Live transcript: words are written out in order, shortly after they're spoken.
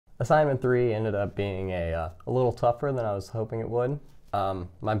Assignment 3 ended up being a little tougher than I was hoping it would.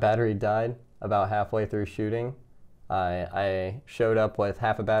 My battery died about halfway through shooting. I showed up with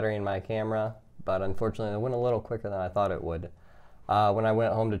half a battery in my camera, but unfortunately it went a little quicker than I thought it would. When I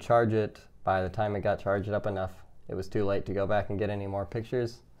went home to charge it, by the time it got charged up enough, it was too late to go back and get any more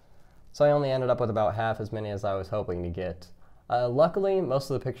pictures. So I only ended up with about half as many as I was hoping to get. Luckily, most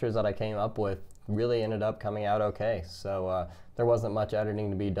of the pictures that I came up with really ended up coming out okay, so there wasn't much editing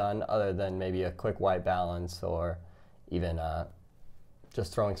to be done other than maybe a quick white balance or even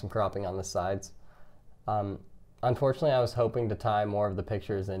just throwing some cropping on the sides. Unfortunately, I was hoping to tie more of the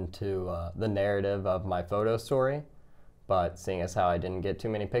pictures into the narrative of my photo story, but seeing as how I didn't get too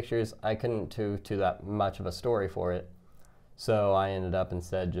many pictures, I couldn't do that much of a story for it. So I ended up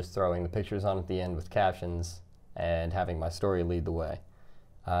instead just throwing the pictures on at the end with captions and having my story lead the way.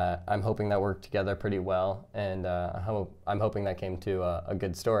 I'm hoping that worked together pretty well, and I'm hoping that came to a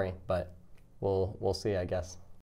good story, but we'll see, I guess.